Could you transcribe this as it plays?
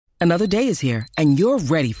Another day is here, and you're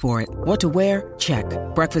ready for it. What to wear? Check.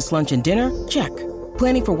 Breakfast, lunch, and dinner? Check.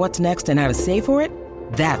 Planning for what's next and how to save for it?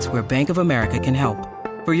 That's where Bank of America can help.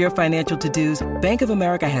 For your financial to-dos, Bank of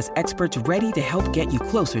America has experts ready to help get you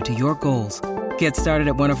closer to your goals. Get started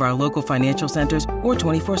at one of our local financial centers or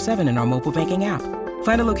 24/7 in our mobile banking app.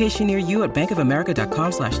 Find a location near you at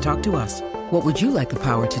bankofamerica.com/talktous. What would you like the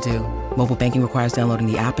power to do? Mobile banking requires downloading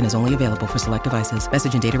the app and is only available for select devices.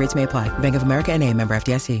 Message and data rates may apply. Bank of America N.A., member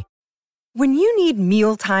FDIC. When you need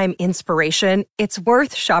mealtime inspiration, it's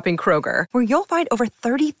worth shopping Kroger, where you'll find over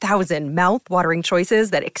 30,000 mouth-watering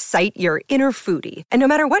choices that excite your inner foodie. And no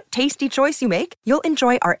matter what tasty choice you make, you'll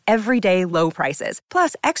enjoy our everyday low prices,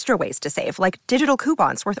 plus extra ways to save, like digital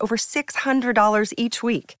coupons worth over $600 each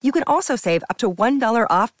week. You can also save up to $1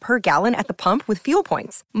 off per gallon at the pump with fuel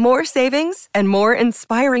points. More savings and more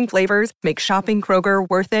inspiring flavors make shopping Kroger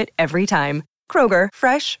worth it every time. Kroger,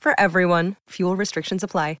 fresh for everyone. Fuel restrictions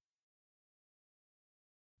apply.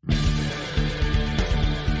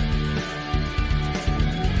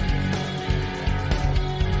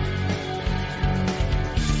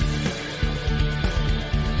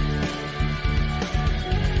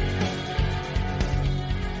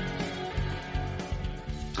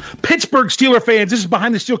 Pittsburgh Steelers fans, this is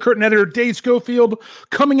Behind the Steel Curtain editor Dave Schofield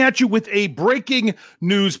coming at you with a breaking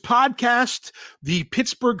news podcast. The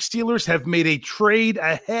Pittsburgh Steelers have made a trade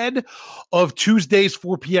ahead of Tuesday's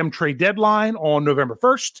 4 p.m. trade deadline on November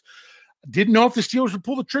 1st. Didn't know if the Steelers would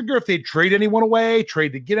pull the trigger, if they'd trade anyone away,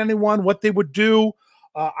 trade to get anyone, what they would do.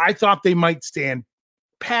 I thought they might stand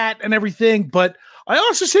pat and everything, but I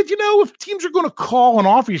also said, if teams are going to call and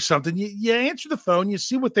offer you something, you answer the phone, you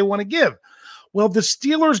see what they want to give. Well, the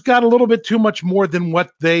Steelers got a little bit too much more than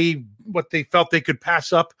what they felt they could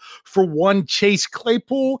pass up for one Chase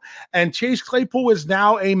Claypool, and Chase Claypool is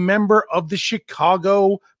now a member of the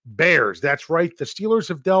Chicago Bears. That's right. The Steelers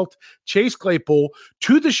have dealt Chase Claypool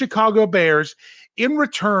to the Chicago Bears in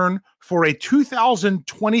return for a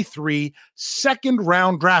 2023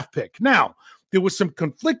 second-round draft pick. Now, there was some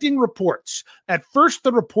conflicting reports. At first,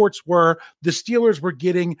 the reports were the Steelers were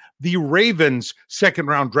getting the Ravens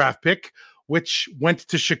second-round draft pick, which went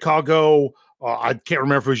to Chicago. I can't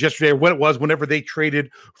remember if it was yesterday or what it was, whenever they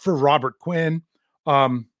traded for Robert Quinn.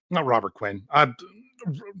 Not Robert Quinn.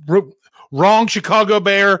 Wrong Chicago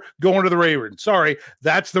Bear going to the Ravens. Sorry,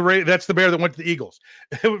 that's the Bear that went to the Eagles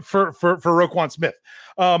for Roquan Smith.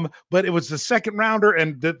 But it was the second rounder,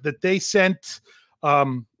 and that they sent,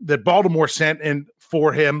 that Baltimore sent in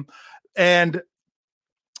for him, and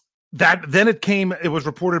it was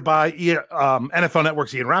reported by NFL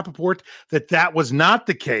Network's Ian Rappaport that was not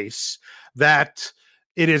the case, that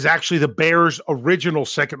it is actually the Bears' original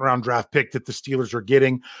second-round draft pick that the Steelers are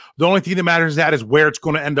getting. The only thing that matters is where it's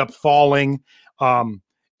going to end up falling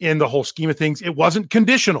in the whole scheme of things. It wasn't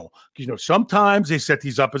conditional. Sometimes they set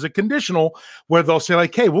these up as a conditional where they'll say,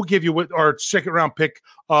 like, hey, we'll give you our second-round pick,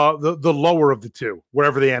 the lower of the two,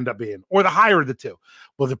 wherever they end up being, or the higher of the two.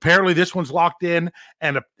 Well, apparently this one's locked in,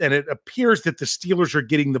 and it appears that the Steelers are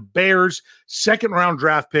getting the Bears' second-round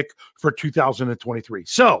draft pick for 2023.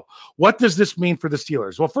 So what does this mean for the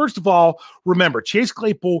Steelers? Well, first of all, remember, Chase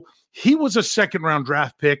Claypool, he was a second-round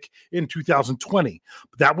draft pick in 2020.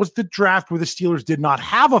 That was the draft where the Steelers did not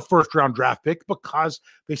have a first-round draft pick because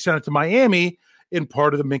they sent it to Miami in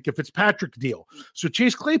part of the Minkah Fitzpatrick deal. So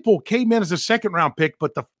Chase Claypool came in as a second-round pick,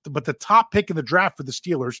 but the top pick in the draft for the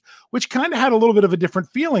Steelers, which kind of had a little bit of a different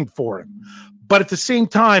feeling for him. But at the same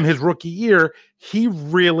time, his rookie year, he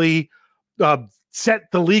really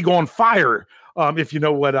set the league on fire, if you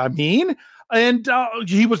know what I mean. And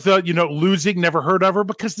he was the, losing, never heard of her,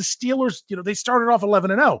 because the Steelers, they started off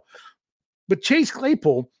 11-0. But Chase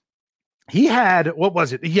Claypool, he had,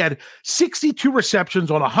 He had 62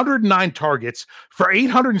 receptions on 109 targets for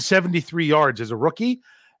 873 yards as a rookie,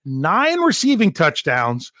 9 receiving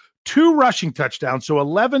touchdowns, 2 rushing touchdowns, so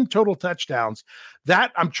 11 total touchdowns.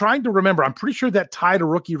 That, I'm trying to remember, I'm pretty sure that tied a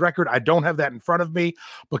rookie record. I don't have that in front of me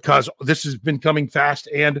because this has been coming fast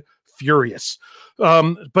and furious.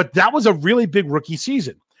 But that was a really big rookie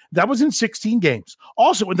season. That was in 16 games.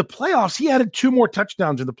 Also, in the playoffs, he added 2 more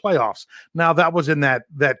touchdowns in the playoffs. Now, that was in that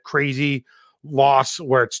crazy loss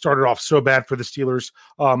where it started off so bad for the Steelers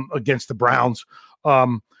against the Browns.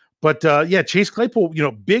 But Chase Claypool,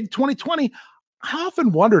 big 2020. I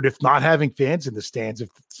often wondered if not having fans in the stands, if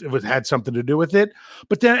it had something to do with it.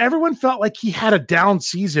 But then everyone felt like he had a down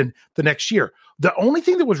season the next year. The only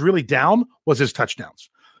thing that was really down was his touchdowns,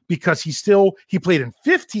 because he played in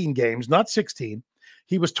 15 games, not 16.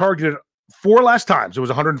 He was targeted 4 less times. It was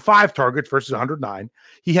 105 targets versus 109.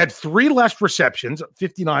 He had 3 less receptions,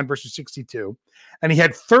 59 versus 62. And he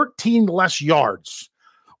had 13 less yards,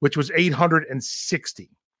 which was 860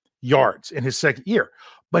 yards in his second year.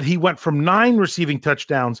 But he went from 9 receiving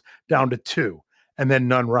touchdowns down to 2, and then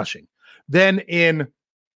none rushing. Then in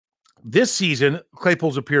this season,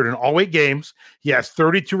 Claypool's appeared in all 8 games. He has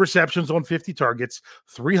 32 receptions on 50 targets,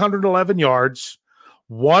 311 yards,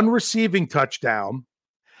 1 receiving touchdown,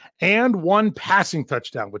 and 1 passing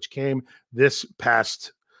touchdown, which came this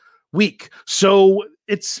past week. So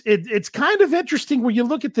it's kind of interesting when you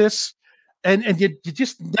look at this, and you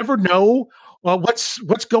just never know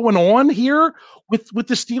what's going on here with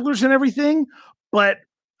the Steelers and everything. But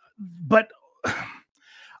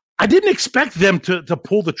I didn't expect them to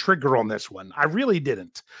pull the trigger on this one. I really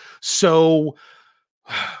didn't. So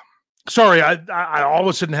sorry, I all of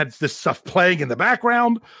a sudden had this stuff playing in the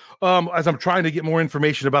background as I'm trying to get more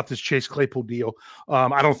information about this Chase Claypool deal.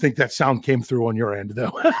 I don't think that sound came through on your end,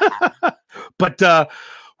 though. But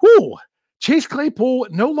Chase Claypool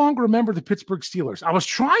no longer a member of the Pittsburgh Steelers. I was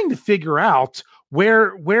trying to figure out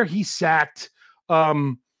where he sat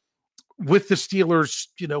with the Steelers,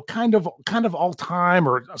 kind of all time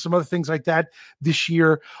or some other things like that this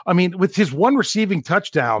year. I mean, with his 1 receiving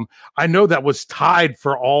touchdown, I know that was tied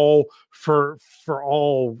for all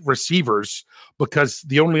receivers, because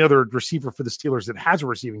the only other receiver for the Steelers that has a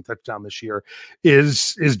receiving touchdown this year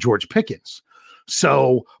is George Pickens.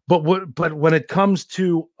 So, but when it comes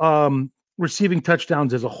to receiving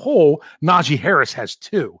touchdowns as a whole, Najee Harris has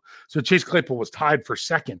 2. So Chase Claypool was tied for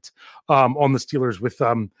second on the Steelers with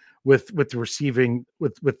the receiving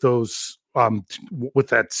with those with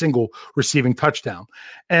that single receiving touchdown.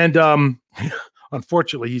 And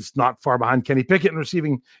unfortunately, he's not far behind Kenny Pickett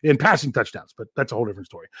in passing touchdowns, but that's a whole different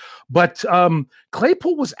story. But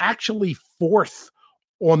Claypool was actually 4th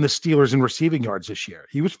on the Steelers in receiving yards this year.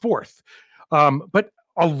 He was 4th. But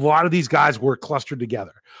a lot of these guys were clustered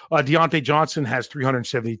together. Deontay Johnson has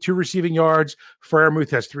 372 receiving yards. Freiermuth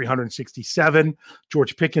has 367.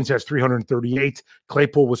 George Pickens has 338.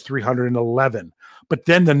 Claypool was 311. But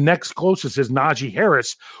then the next closest is Najee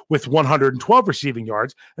Harris with 112 receiving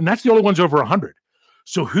yards, and that's the only one's over 100.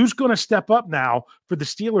 So who's going to step up now for the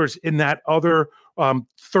Steelers in that other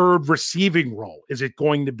third receiving role? Is it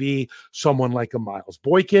going to be someone like a Miles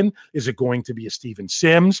Boykin? Is it going to be a Steven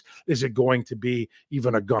Sims? Is it going to be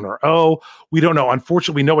even a Gunnar O? We don't know.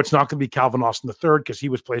 Unfortunately, we know it's not going to be Calvin Austin III because he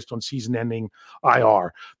was placed on season-ending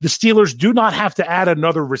IR. The Steelers do not have to add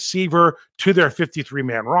another receiver to their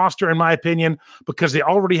 53-man roster, in my opinion, because they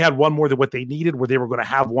already had one more than what they needed, where they were going to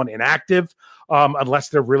have one inactive, unless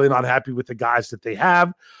they're really not happy with the guys that they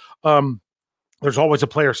have. There's always a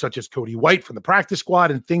player such as Cody White from the practice squad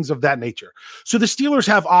and things of that nature. So the Steelers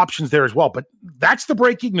have options there as well. But that's the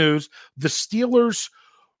breaking news. The Steelers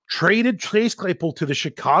traded Chase Claypool to the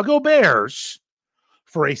Chicago Bears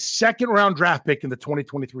for a second-round draft pick in the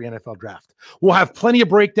 2023 NFL Draft. We'll have plenty of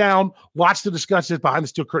breakdown, lots to discuss at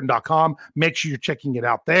BehindTheSteelCurtain.com. Make sure you're checking it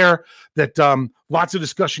out there. That lots of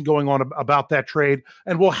discussion going on about that trade,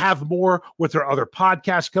 and we'll have more with our other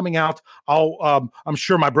podcasts coming out. I'm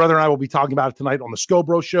sure my brother and I will be talking about it tonight on the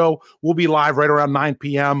Scobro Show. We'll be live right around 9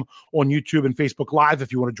 p.m. on YouTube and Facebook Live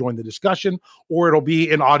if you want to join the discussion, or it'll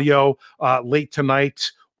be in audio late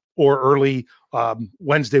tonight or early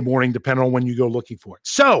Wednesday morning, depending on when you go looking for it.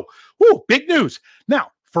 So, big news.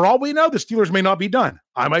 Now, for all we know, the Steelers may not be done.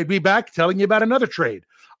 I might be back telling you about another trade.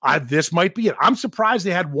 This might be it. I'm surprised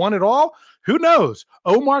they had one at all. Who knows?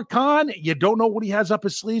 Omar Khan, you don't know what he has up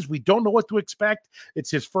his sleeves. We don't know what to expect.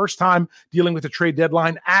 It's his first time dealing with the trade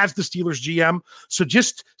deadline as the Steelers GM. So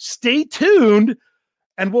just stay tuned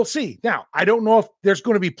and we'll see. Now, I don't know if there's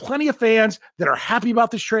going to be plenty of fans that are happy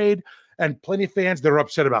about this trade and plenty of fans that are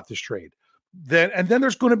upset about this trade. Then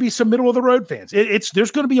there's going to be some middle of the road fans.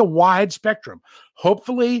 There's going to be a wide spectrum.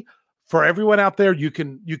 Hopefully, for everyone out there, you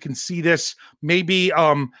can see this. Maybe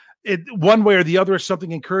one way or the other is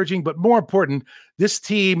something encouraging, but more important, this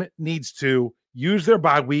team needs to use their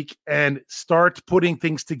bye week and start putting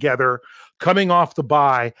things together, coming off the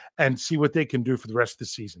bye, and see what they can do for the rest of the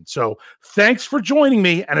season. So, thanks for joining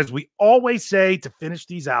me. And as we always say to finish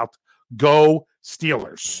these out, go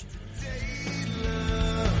Steelers.